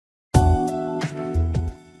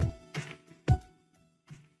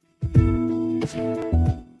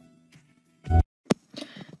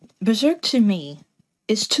Berserk to me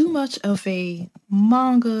is too much of a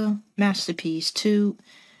manga masterpiece to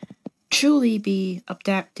truly be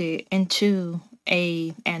adapted into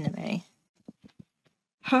a anime.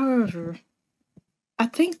 However, I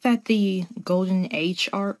think that the Golden Age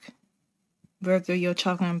arc, whether you're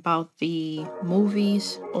talking about the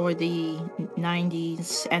movies or the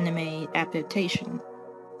 90s anime adaptation,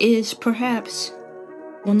 is perhaps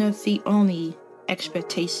one of the only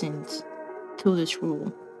expectations to this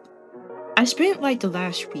rule. I spent like the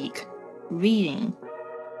last week reading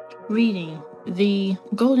the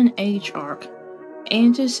Golden Age arc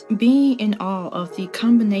and just being in awe of the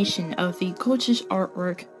combination of the gorgeous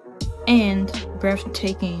artwork and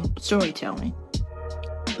breathtaking storytelling.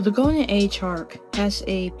 The Golden Age arc has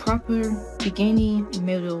a proper beginning,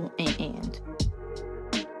 middle, and end.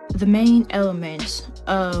 The main elements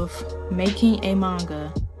of making a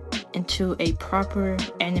manga into a proper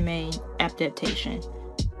anime adaptation.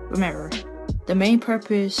 Remember, the main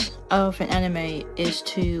purpose of an anime is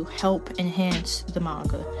to help enhance the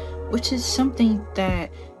manga, which is something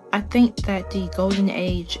that I think that the Golden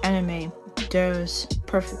Age anime does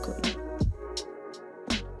perfectly.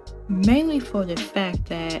 Mainly for the fact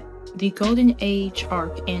that the Golden Age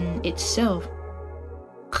arc in itself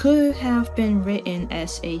could have been written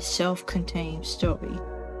as a self-contained story.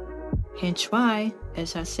 Hence why,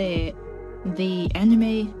 as I said, the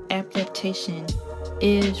anime adaptation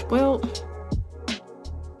is, well,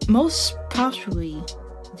 most possibly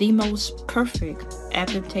the most perfect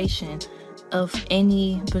adaptation of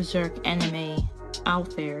any Berserk anime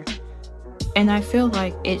out there. And I feel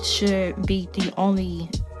like it should be the only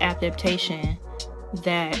adaptation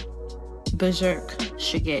that Berserk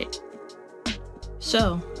should get.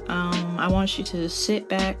 So, I want you to sit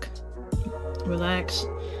back, relax,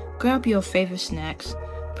 grab your favorite snacks,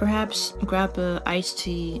 perhaps grab a iced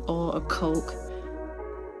tea or a Coke,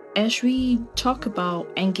 as we talk about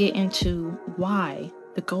and get into why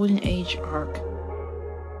the Golden Age arc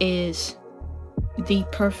is the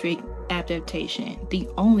perfect adaptation, the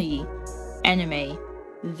only anime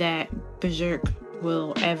that Berserk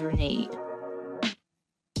will ever need.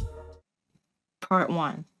 Part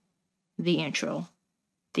 1. The intro.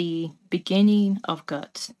 The beginning of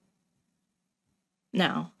Guts.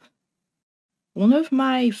 Now, one of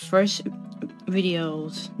my first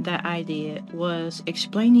videos that I did was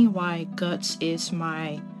explaining why Guts is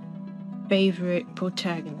my favorite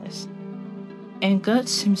protagonist. And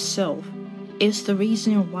Guts himself is the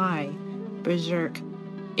reason why Berserk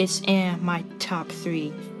is in my top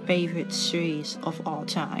 3 favorite series of all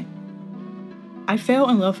time. I fell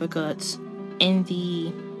in love with Guts in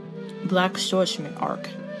the Black Swordsman arc,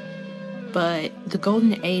 but the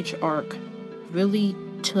Golden Age arc really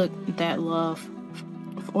took that love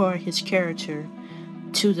for his character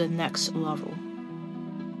to the next level.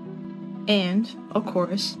 And, of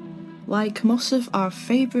course, like most of our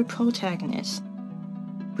favorite protagonists,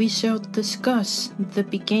 we shall discuss the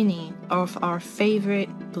beginning of our favorite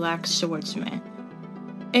Black Swordsman,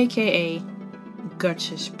 aka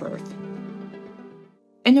Guts' birth.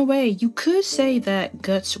 In a way, you could say that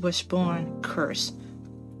Guts was born cursed,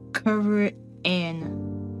 covered in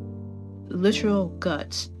literal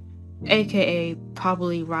guts, aka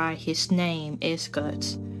probably why his name is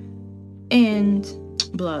Guts, and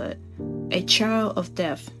blood, a child of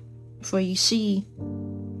death. For you see,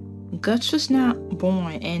 Guts was not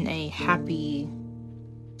born in a happy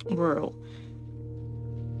world.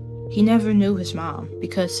 He never knew his mom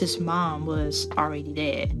because his mom was already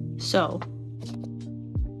dead. So,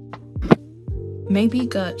 maybe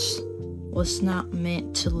Guts was not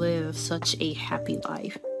meant to live such a happy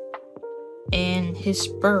life. And his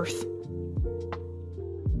birth,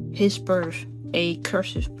 a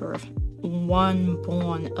cursed birth, one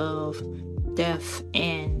born of death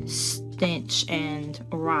and stench and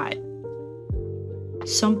rot.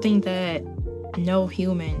 Something that no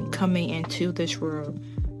human coming into this world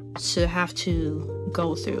should have to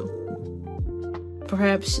go through.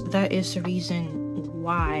 Perhaps that is the reason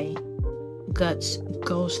why Guts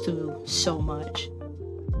goes through so much.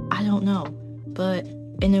 I don't know, but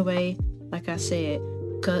in a way, like I said,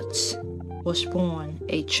 Guts was born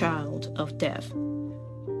a child of death.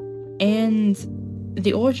 And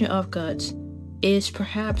the origin of Guts is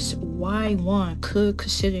perhaps why one could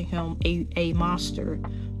consider him a monster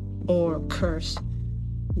or curse,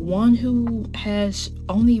 one who has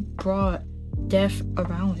only brought death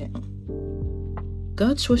around him.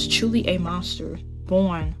 Guts was truly a monster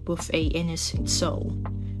born with a innocent soul,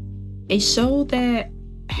 a soul that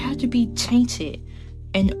had to be tainted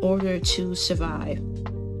in order to survive,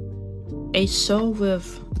 a soul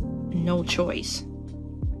with no choice.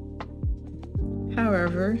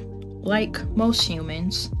 However, like most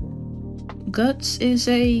humans, Guts is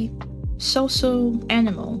a social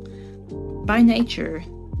animal by nature.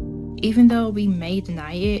 Even though we may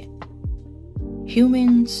deny it,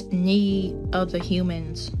 humans need other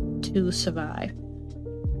humans to survive.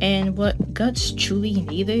 And what Guts truly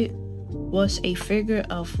needed was a figure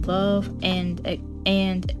of love and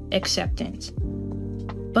acceptance.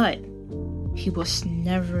 But he was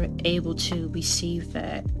never able to receive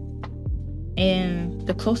that. And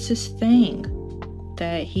the closest thing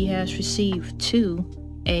that he has received to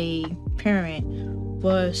a parent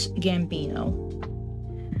was Gambino.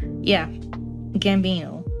 Yeah,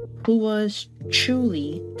 Gambino, who was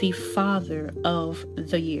truly the father of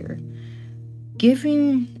the year,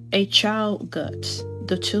 giving a child Guts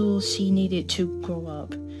the tools he needed to grow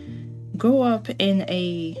up in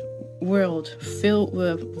a world filled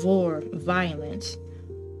with war, violence.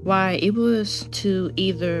 Why, it was to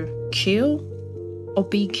either kill or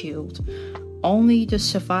be killed. Only the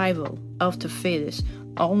survival of the fittest,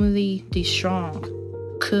 only the strong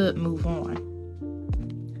could move on.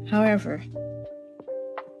 However,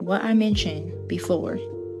 what I mentioned before,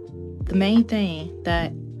 the main thing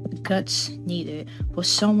that Guts needed was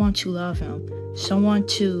someone to love him, someone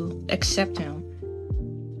to accept him,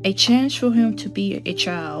 a chance for him to be a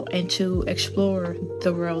child and to explore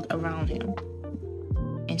the world around him.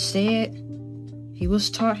 Instead, he was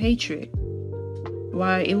taught hatred.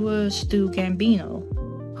 Why, it was through Gambino,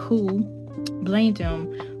 who blamed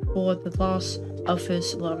him for the loss of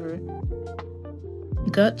his lover.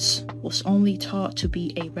 Guts was only taught to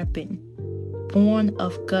be a weapon, born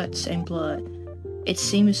of guts and blood. It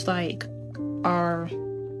seems like our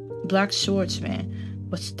black swordsman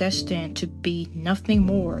was destined to be nothing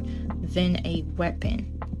more than a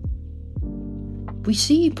weapon. We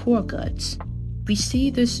see poor Guts. We see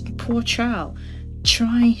this poor child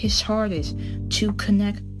trying his hardest to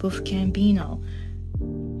connect with Gambino.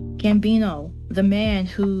 Gambino, the man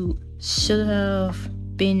who should have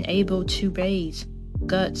been able to raise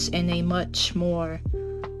Guts in a much more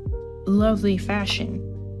lovely fashion.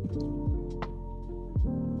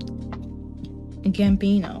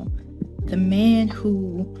 Gambino, the man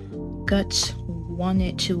who Guts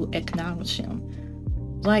wanted to acknowledge him,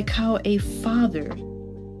 like how a father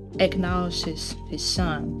acknowledges his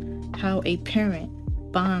son, how a parent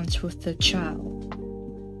bonds with the child.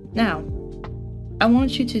 Now, I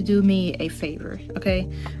want you to do me a favor, okay?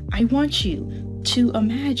 I want you to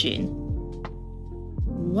imagine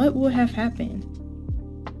what would have happened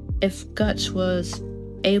if Guts was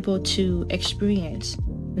able to experience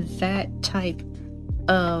that type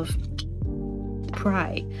of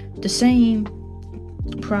pride, the same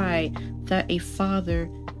pride that a father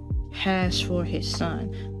has for his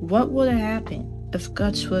son. What would have happened if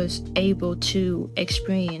Guts was able to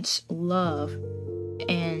experience love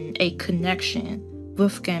and a connection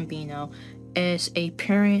with Gambino as a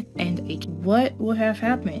parent and what would have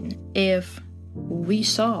happened if we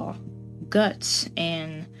saw Guts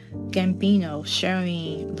and Gambino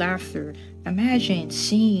sharing laughter? Imagine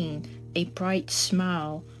seeing a bright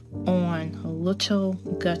smile on little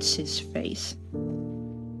Guts' face.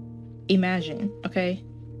 Imagine, okay?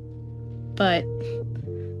 But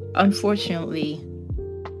unfortunately,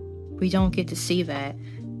 we don't get to see that,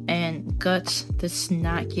 and Guts does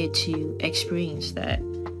not get to experience that.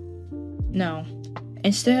 No,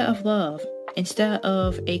 instead of love, instead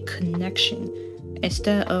of a connection,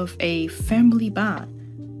 instead of a family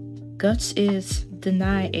bond, Guts is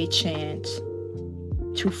denied a chance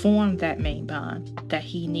to form that main bond that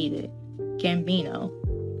he needed, Gambino.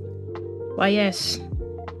 Why, yes,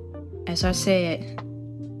 as I said,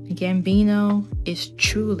 Gambino is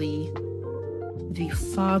truly the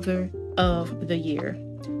father of the year.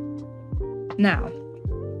 Now,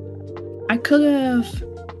 I could have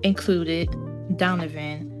included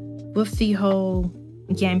Donovan with the whole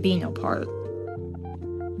Gambino part,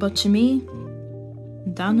 but to me,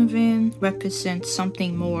 Donovan represents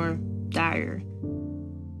something more dire.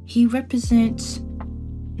 He represents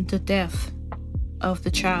the death of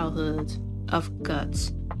the childhood of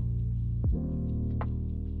Guts.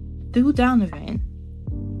 Through Donovan,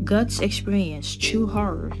 Guts experienced true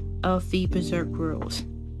horror of the Berserk rules.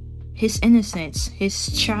 His innocence,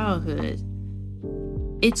 his childhood,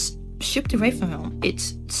 it's stripped away from him.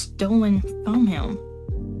 It's stolen from him.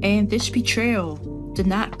 And this betrayal did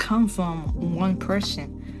not come from one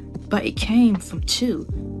person, but it came from two.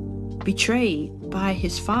 Betrayed by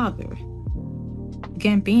his father,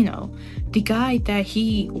 Gambino, the guy that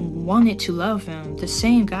he wanted to love him, the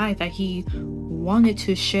same guy that he wanted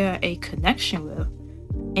to share a connection with,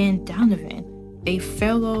 and Donovan, a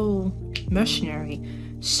fellow mercenary,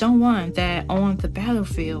 someone that on the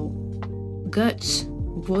battlefield, Guts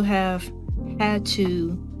would have had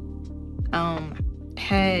to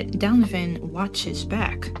had Donovan watch his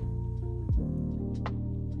back.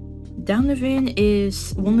 Donovan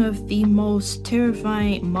is one of the most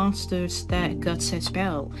terrifying monsters that Guts has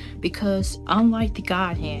battled, because unlike the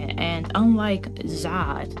God Hand, and unlike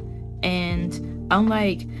Zod, and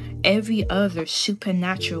unlike every other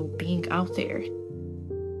supernatural being out there,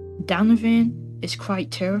 Donovan is quite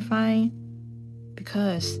terrifying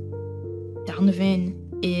because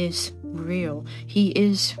Donovan is real. He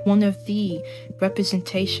is one of the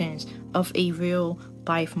representations of a real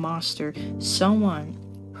life monster, someone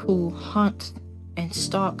who hunts and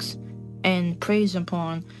stalks and preys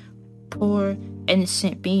upon poor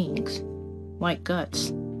innocent beings like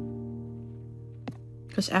Guts.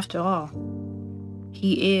 Because after all,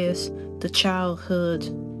 he is the childhood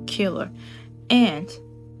killer. And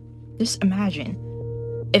just imagine,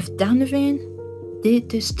 if Donovan did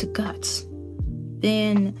this to Guts,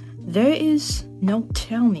 then there is no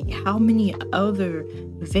telling how many other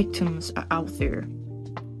victims are out there.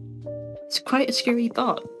 It's quite a scary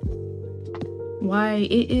thought. Why,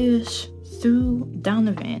 it is through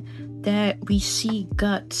Donovan that we see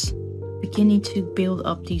Guts beginning to build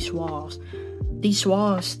up these walls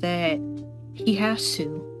that he has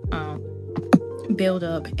to build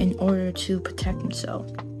up in order to protect himself.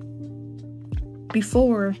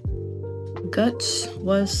 Before, Guts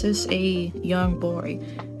was just a young boy,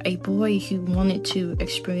 a boy who wanted to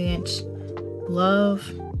experience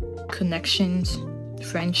love, connections,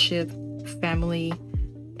 friendship, family,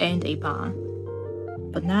 and a bond.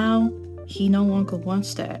 But now, he no longer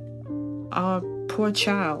wants that. Our poor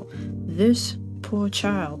child, this poor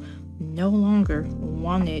child, no longer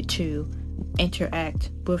wanted to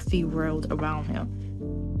interact with the world around him.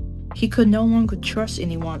 He could no longer trust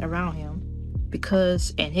anyone around him,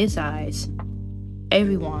 because in his eyes,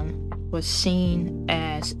 everyone was seen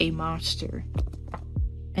as a monster.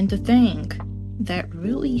 And the thing that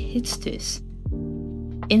really hits this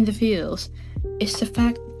in the feels is the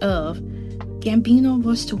fact of Gambino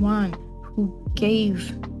was the one who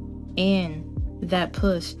gave in that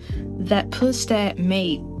puss that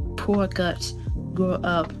made poor Guts grow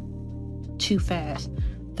up too fast.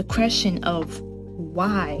 The question of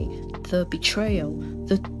why, the betrayal,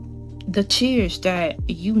 the tears that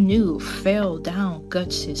you knew fell down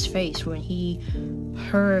Guts' face when he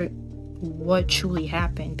heard what truly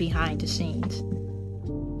happened behind the scenes.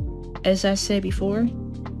 As I said before,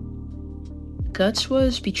 Guts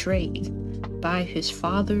was betrayed by his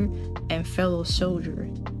father and fellow soldier.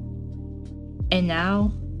 And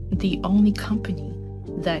now, the only company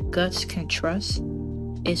that Guts can trust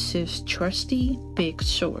is his trusty big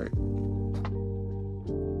sword.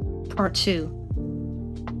 Part 2.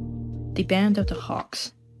 The Band of the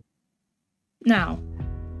Hawks. Now,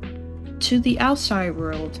 to the outside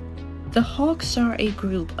world, the Hawks are a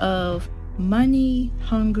group of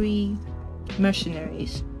money-hungry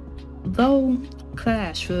mercenaries, low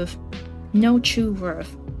class with no true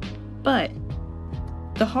worth. But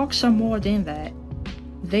the Hawks are more than that.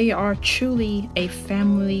 They are truly a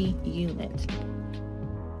family unit.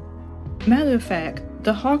 Matter of fact,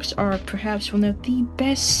 the Hawks are perhaps one of the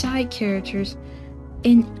best side characters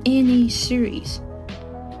in any series.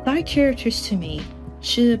 Side characters to me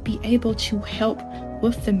should be able to help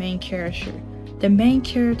with the main character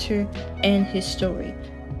and his story.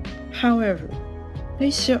 However, they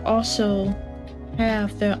should also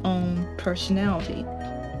have their own personality.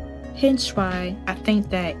 Hence why I think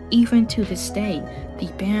that even to this day,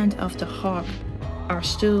 the Band of the Hawk are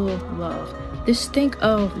still loved. Just think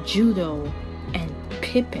of Judo and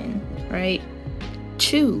Pippin, right?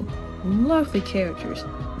 Two lovely characters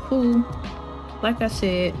who, like I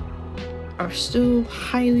said, are still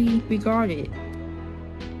highly regarded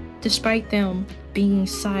despite them being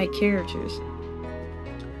side characters.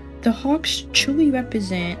 The Hawks truly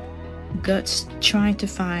represent Guts trying to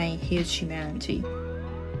find his humanity,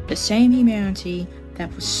 the same humanity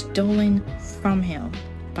that was stolen from him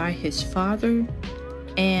by his father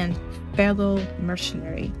and fellow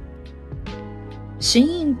mercenary.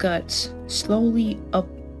 Seeing Guts slowly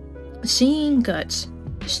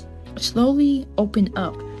open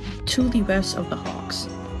up to the rest of the Hawks,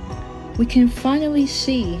 we can finally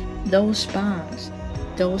see those bonds,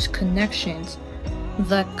 those connections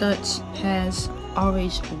that Guts has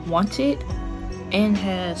always wanted and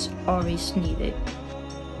has always needed.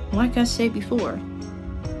 Like I said before,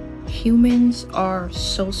 humans are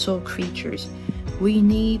social creatures. We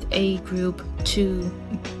need a group to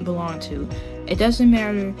belong to. It doesn't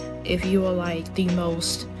matter if you are like the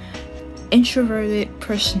most introverted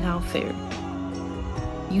person out there,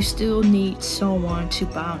 you still need someone to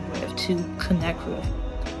bond with, to connect with.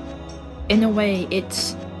 In a way,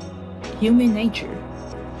 it's human nature.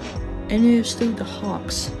 And it is through the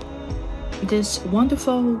Hawks, this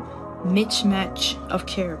wonderful mismatch of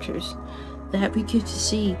characters, that we get to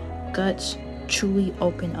see Guts truly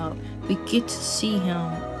open up. We get to see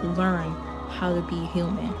him learn how to be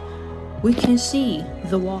human. We can see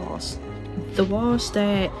the walls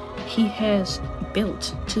that he has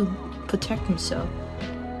built to protect himself,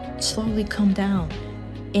 slowly come down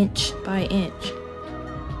inch by inch.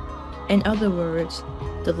 In other words,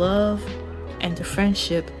 the love and the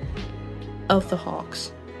friendship of the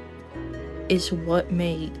Hawks is what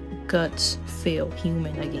made Guts feel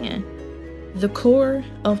human again. The core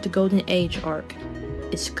of the Golden Age arc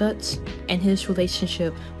is Guts and his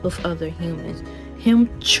relationship with other humans. Him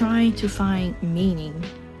trying to find meaning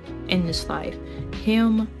in his life.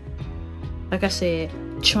 Him, like I said,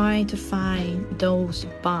 trying to find those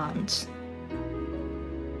bonds.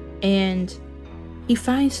 And he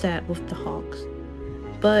finds that with the Hawks.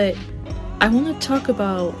 But I want to talk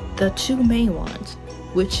about the two main ones,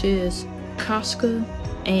 which is Casca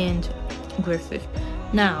and Griffith.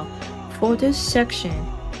 Now, for this section,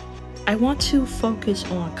 I want to focus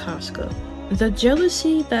on Casca. The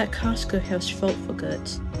jealousy that Casca has felt for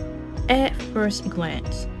Guts, at first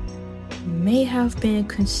glance, may have been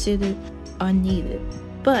considered unneeded,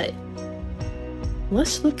 but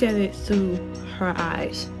let's look at it through her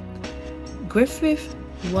eyes. Griffith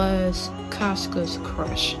was Casca's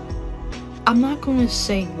crush. I'm not going to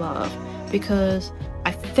say love, because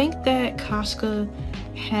I think that Casca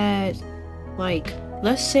had, like,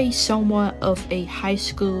 let's say somewhat of a high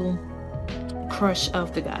school crush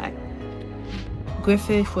of the guy.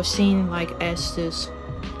 Griffith was seen like as this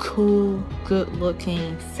cool,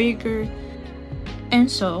 good-looking figure, and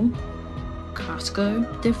so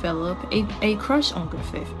Casca developed a crush on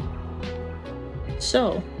Griffith.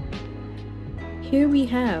 So here we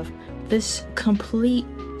have this complete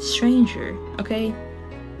stranger, okay?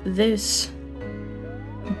 This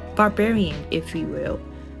barbarian, if you will,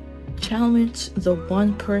 challenged the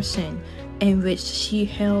one person in which she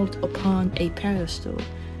held upon a pedestal.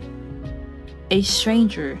 A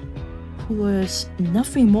stranger who was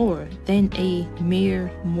nothing more than a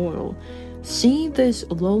mere mortal. Seeing this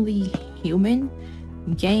lowly human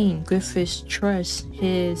gain Griffith's trust,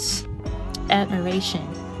 his admiration,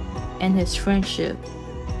 and his friendship,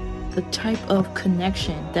 the type of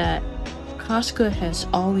connection that Casca has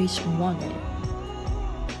always wanted,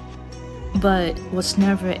 but was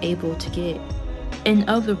never able to get. In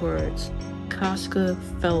other words, Casca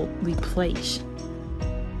felt replaced,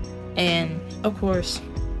 and of course,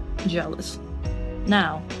 jealous.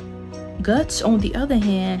 Now, Guts, on the other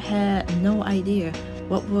hand, had no idea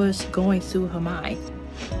what was going through her mind.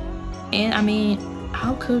 And I mean,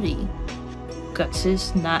 how could he? Guts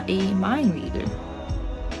is not a mind reader.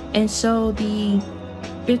 And so the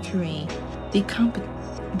bickering, the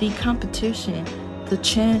competition, the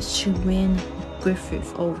chance to win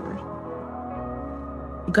Griffith over.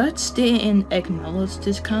 Guts didn't acknowledge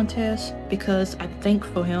this contest because I think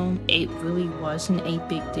for him it really wasn't a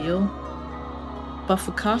big deal. But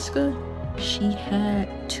for Casca, she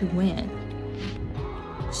had to win.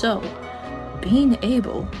 So, being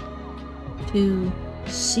able to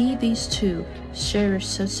see these two share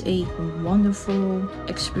such a wonderful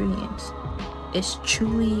experience is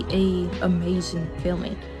truly an amazing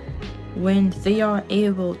feeling. When they are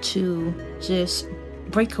able to just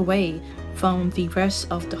break away from the rest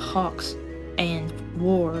of the Hawks and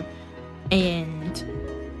War and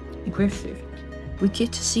Griffith, we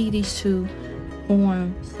get to see these two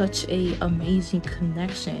form such a amazing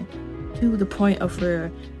connection to the point of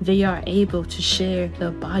where they are able to share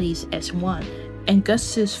their bodies as one. And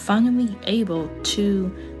Gus is finally able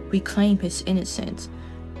to reclaim his innocence.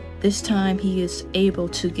 This time he is able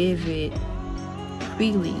to give it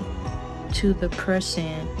freely to the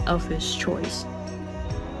person of his choice,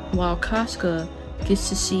 while Casca gets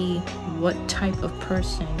to see what type of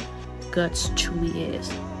person Guts truly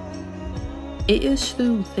is. It is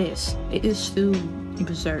through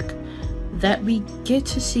Berserk, that we get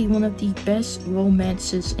to see one of the best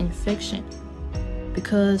romances in fiction,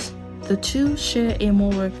 because the two share a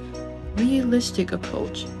more realistic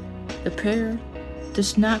approach. The pair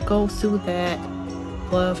does not go through that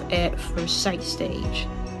love at first sight stage.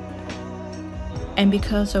 And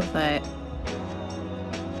because of that,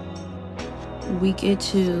 we get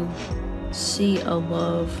to see a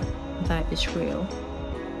love that is real.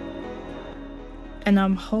 And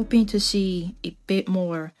I'm hoping to see a bit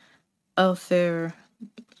more of their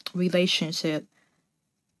relationship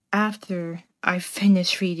after I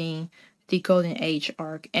finish reading the Golden Age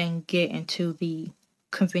arc and get into the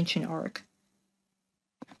Convention arc.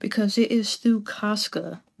 Because it is through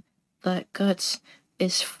Casca that Guts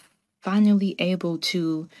is finally able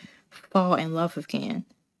to fall in love again.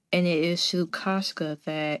 And it is through Casca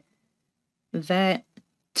that that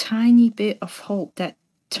tiny bit of hope, that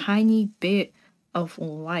tiny bit of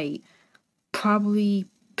light probably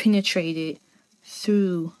penetrated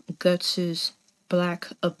through Guts's black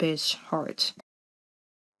abyss heart.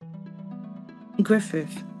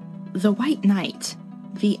 Griffith, the White Knight,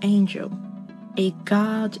 the angel, a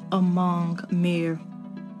god among mere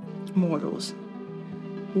mortals.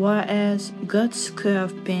 Whereas Guts could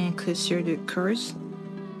have been considered cursed,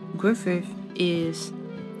 Griffith is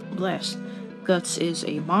blessed. Guts is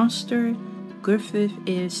a monster, Griffith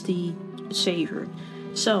is the savior.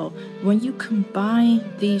 So, when you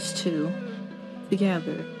combine these two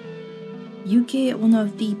together, you get one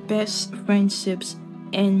of the best friendships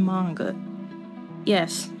in manga.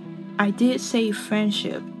 Yes, I did say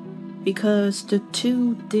friendship because the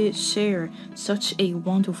two did share such a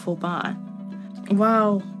wonderful bond.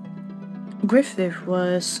 While Griffith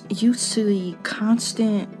was used to the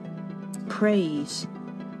constant praise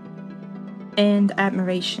and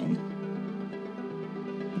admiration,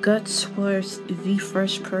 Guts was the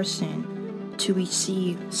first person to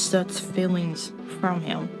receive such feelings from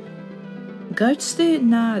him. Guts did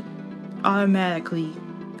not automatically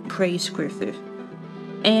praise Griffith,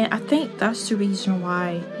 and I think that's the reason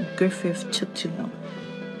why Griffith took to him.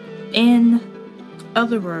 In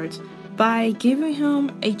other words, by giving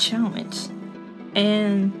him a challenge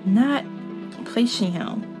and not placing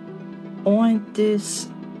him on this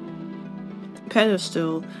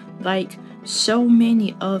pedestal like so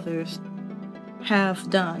many others have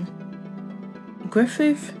done,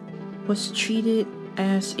 Griffith was treated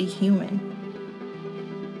as a human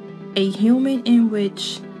in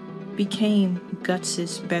which became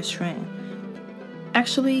Guts' best friend.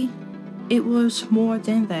 Actually, it was more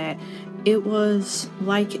than that. It was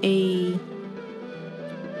like a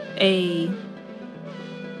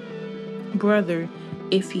brother,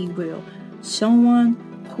 if you will. Someone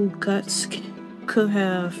who Guts could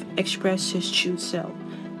have expressed his true self.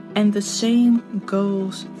 And the same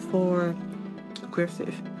goes for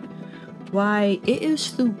Griffith. Why, it is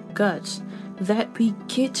through Guts that we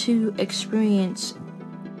get to experience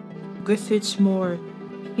Griffith's more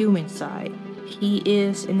human side. He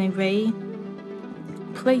is, in a way,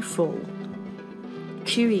 playful,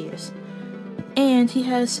 curious, and he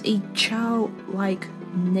has a childlike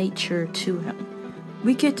nature to him.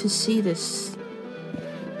 We get to see this.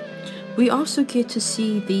 We also get to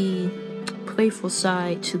see the playful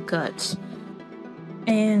side to Guts.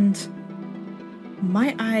 And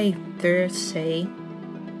might I dare say,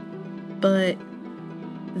 but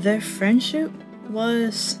their friendship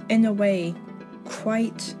was, in a way,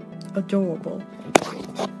 quite adorable.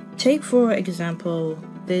 Take, for example,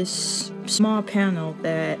 this small panel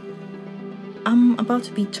that I'm about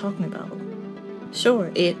to be talking about.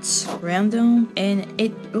 Sure, it's random and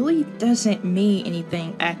it really doesn't mean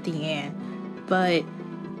anything at the end, but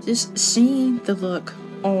just seeing the look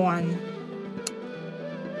on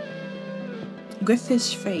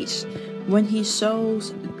Griffith's face when he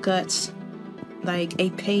shows Guts like a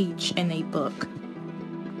page in a book,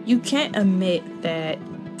 you can't admit that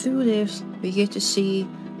through this we get to see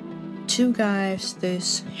two guys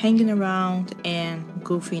just hanging around and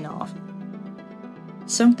goofing off.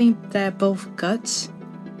 Something that both Guts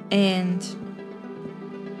and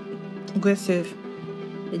Griffith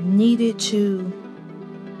needed to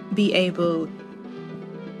be able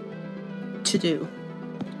to do.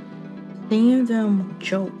 Seeing them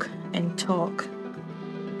joke and talk,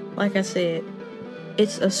 like I said,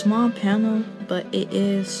 it's a small panel, but it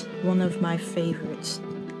is one of my favorites.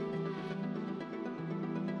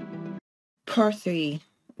 Part 3,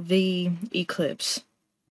 The Eclipse.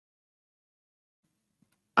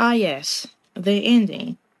 Ah yes, the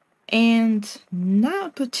ending, and not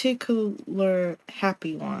a particular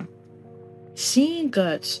happy one. Seeing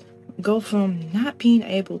Guts go from not being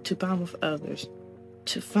able to bond with others,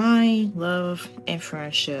 to find love and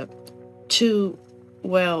friendship, to,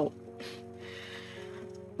 well,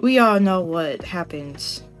 we all know what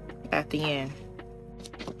happens at the end.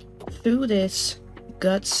 Through this,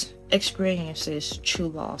 Guts experiences true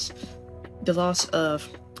loss. The loss of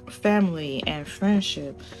family and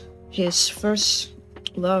friendship, his first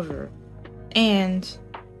lover, and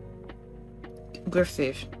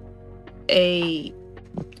Griffith, a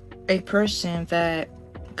person that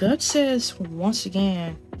Guts says once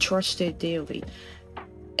again trusted daily,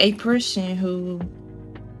 a person who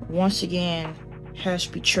once again has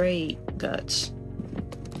betrayed Guts.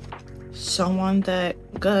 Someone that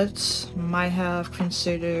Guts might have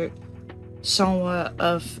considered somewhat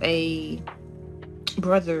of a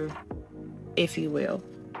brother, if you will.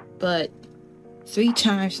 But 3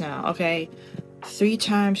 times now, okay? 3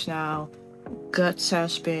 times now, Guts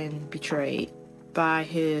has been betrayed by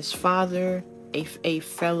his father, a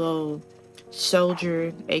fellow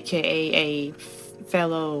soldier, aka a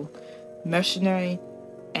fellow mercenary,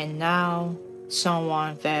 and now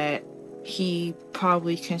someone that he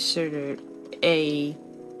probably considered a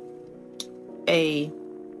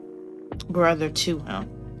brother to him.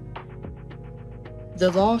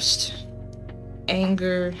 The lost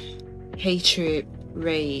anger, hatred,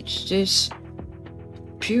 rage, just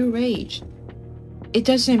pure rage. It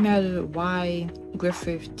doesn't matter why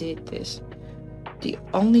Griffith did this. The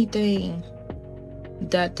only thing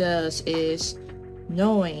that does is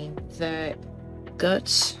knowing that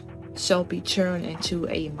Guts shall be turned into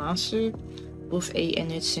a monster with a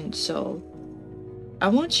innocent soul. I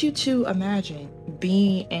want you to imagine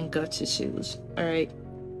being in Guts' shoes, alright?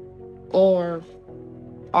 Or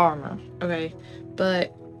armor, okay?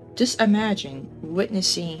 But just imagine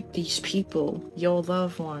witnessing these people, your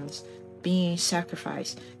loved ones, being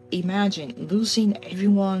sacrificed. Imagine losing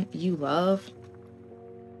everyone you love,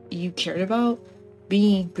 you cared about,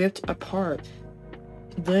 being ripped apart,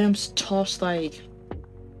 limbs tossed like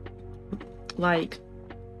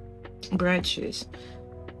branches,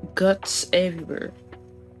 guts everywhere.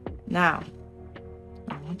 Now,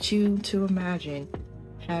 I want you to imagine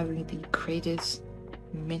having the greatest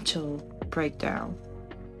mental breakdown.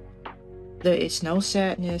 There is no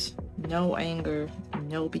sadness, no anger,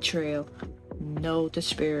 no betrayal, no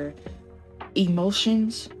despair.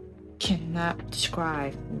 Emotions cannot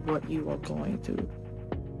describe what you are going through.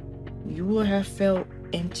 You will have felt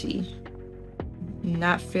empty,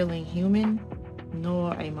 not feeling human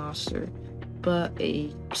nor a monster, but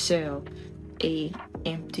a cell, a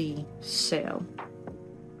empty cell.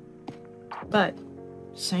 But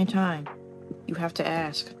same time, you have to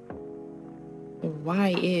ask,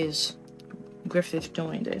 why is Griffith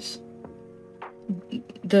doing this?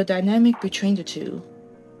 The dynamic between the two,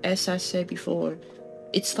 as I said before,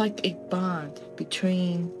 it's like a bond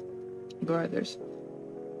between brothers,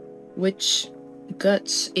 which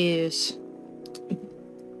Guts is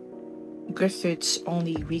Griffith's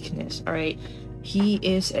only weakness, alright? He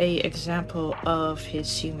is a example of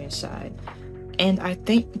his human side. And I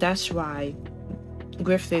think that's why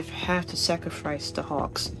Griffith had to sacrifice the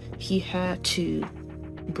Hawks. He had to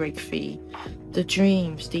break free. The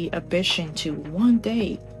dreams, the ambition to one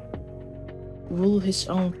day rule his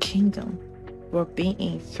own kingdom were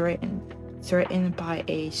being threatened by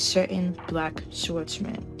a certain black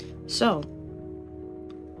swordsman. So,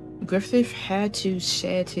 Griffith had to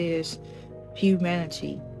shed his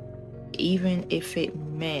humanity, even if it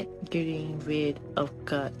meant getting rid of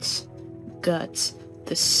Guts. Guts,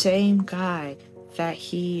 the same guy that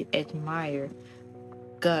he admired.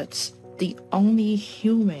 Guts, the only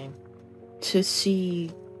human to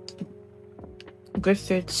see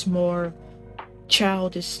Griffith's more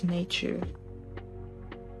childish nature.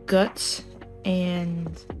 Guts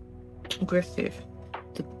and Griffith,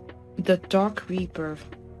 the dark rebirth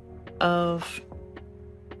of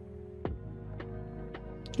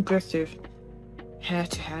Griffith had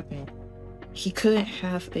to happen. He couldn't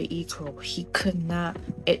have an equal. He could not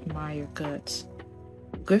admire Guts.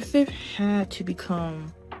 Griffith had to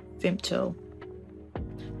become Femto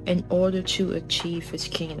in order to achieve his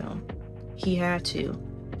kingdom. He had to.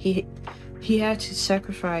 He had to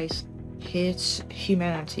sacrifice his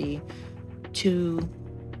humanity to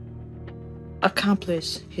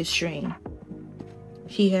accomplish his dream.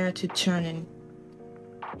 He had to turn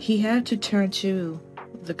to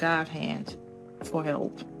the God Hand for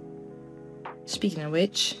help. Speaking of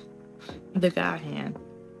which, the God Hand.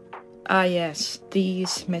 Ah yes,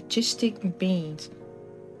 these majestic beings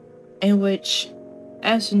in which,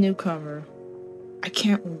 as a newcomer, I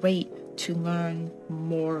can't wait to learn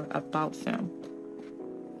more about them.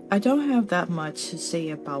 I don't have that much to say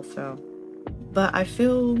about them, but I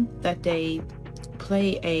feel that they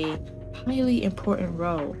play a highly important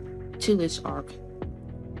role to this arc,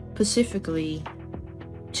 specifically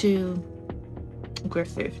to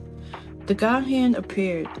Griffith. The God Hand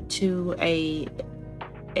appeared to a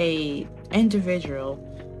individual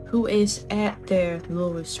who is at their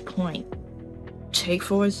lowest point. Take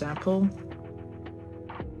for example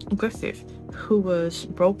Griffith, who was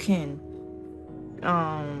broken,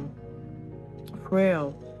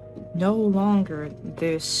 frail, no longer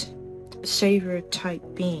this savior type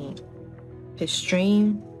being. His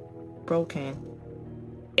dream broken.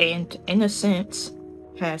 and, in a sense,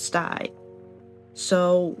 has died.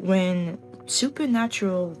 So, when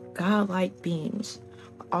supernatural godlike beings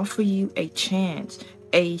offer you a chance,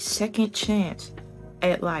 a second chance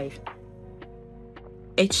at life,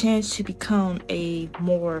 a chance to become a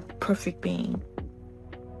more perfect being,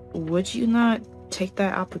 would you not take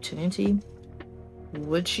that opportunity?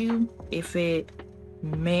 Would you, if it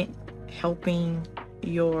meant helping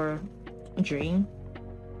your dream?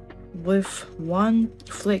 With one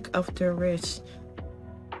flick of their wrist,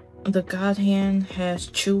 the God Hand has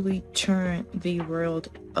truly turned the world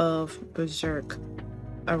of Berserk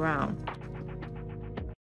around.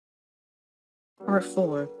 Part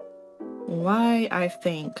 4. Why I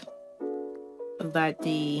think that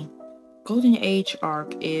the Golden Age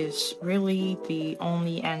arc is really the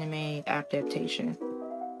only anime adaptation.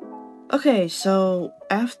 Okay, so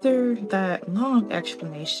after that long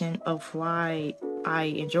explanation of why I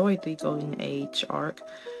enjoyed the Golden Age arc,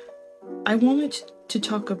 I wanted to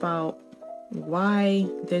talk about why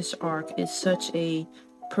this arc is such a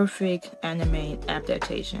perfect anime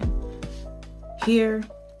adaptation. Here,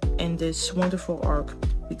 in this wonderful arc,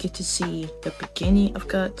 we get to see the beginning of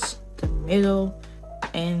Guts, the middle,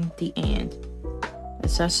 and the end.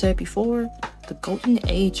 As I said before, the Golden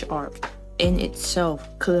Age arc in itself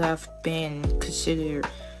could have been considered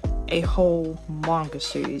a whole manga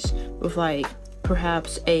series with like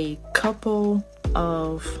perhaps a couple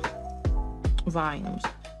of volumes.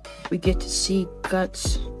 We get to see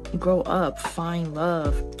Guts grow up, find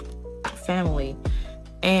love, family,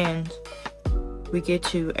 and we get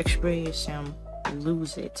to experience him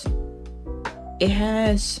lose it. It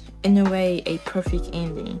has, in a way, a perfect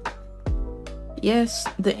ending. Yes,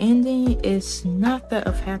 the ending is not that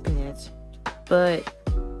of happiness, but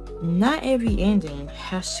not every ending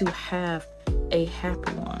has to have a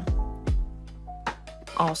happy one.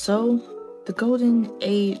 Also, the Golden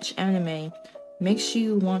Age anime makes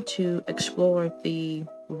you want to explore the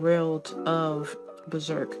world of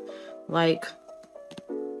Berserk, like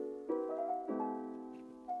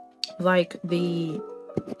the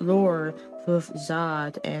lore with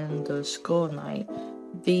Zod and the Skull Knight,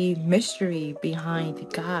 the mystery behind the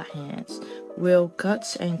God Hands. Will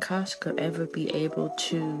Guts and Casca ever be able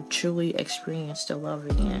to truly experience the love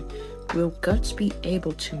again? Will Guts be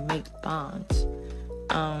able to make bonds?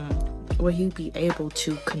 Will he be able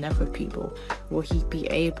to connect with people? Will he be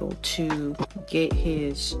able to get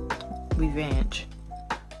his revenge?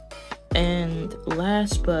 And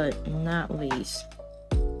last but not least,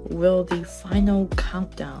 will the final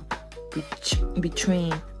countdown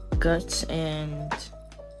between Guts and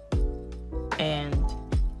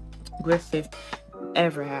Griffith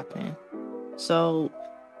ever happen? So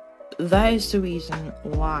that is the reason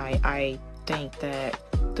why I think that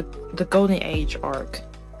the Golden Age arc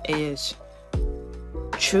is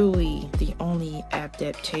truly the only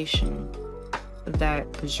adaptation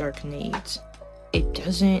that Berserk needs. It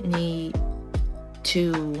doesn't need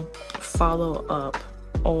to follow up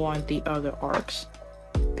on the other arcs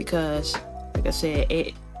because, like I said,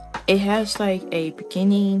 it has like a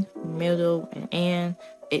beginning, middle, and end.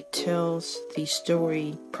 It tells the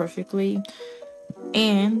story perfectly,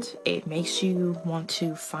 and it makes you want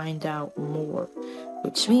to find out more,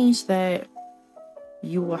 which means that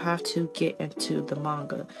you will have to get into the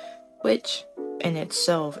manga, which in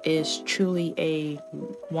itself is truly a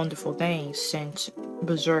wonderful thing since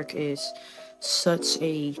Berserk is such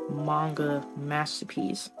a manga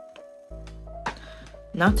masterpiece.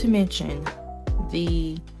 Not to mention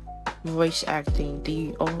the voice acting,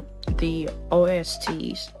 the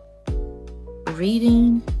OSTs.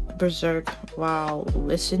 Reading Berserk while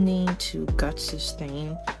listening to Guts'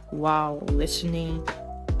 theme, while listening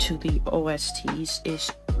to the OSTs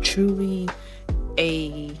is truly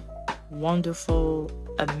a wonderful,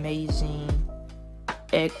 amazing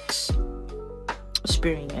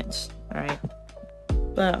experience, right?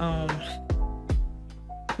 But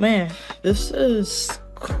man, this is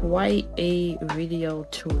quite a video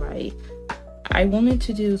to write. I wanted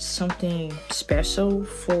to do something special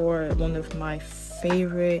for one of my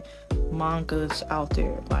favorite mangas out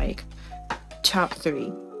there, like top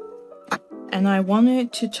 3. And I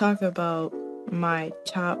wanted to talk about my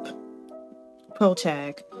top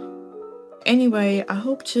protag. Anyway, I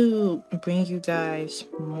hope to bring you guys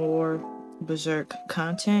more Berserk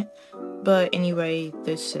content. But anyway,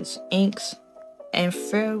 this is Inks, and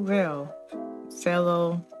farewell,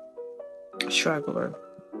 fellow struggler.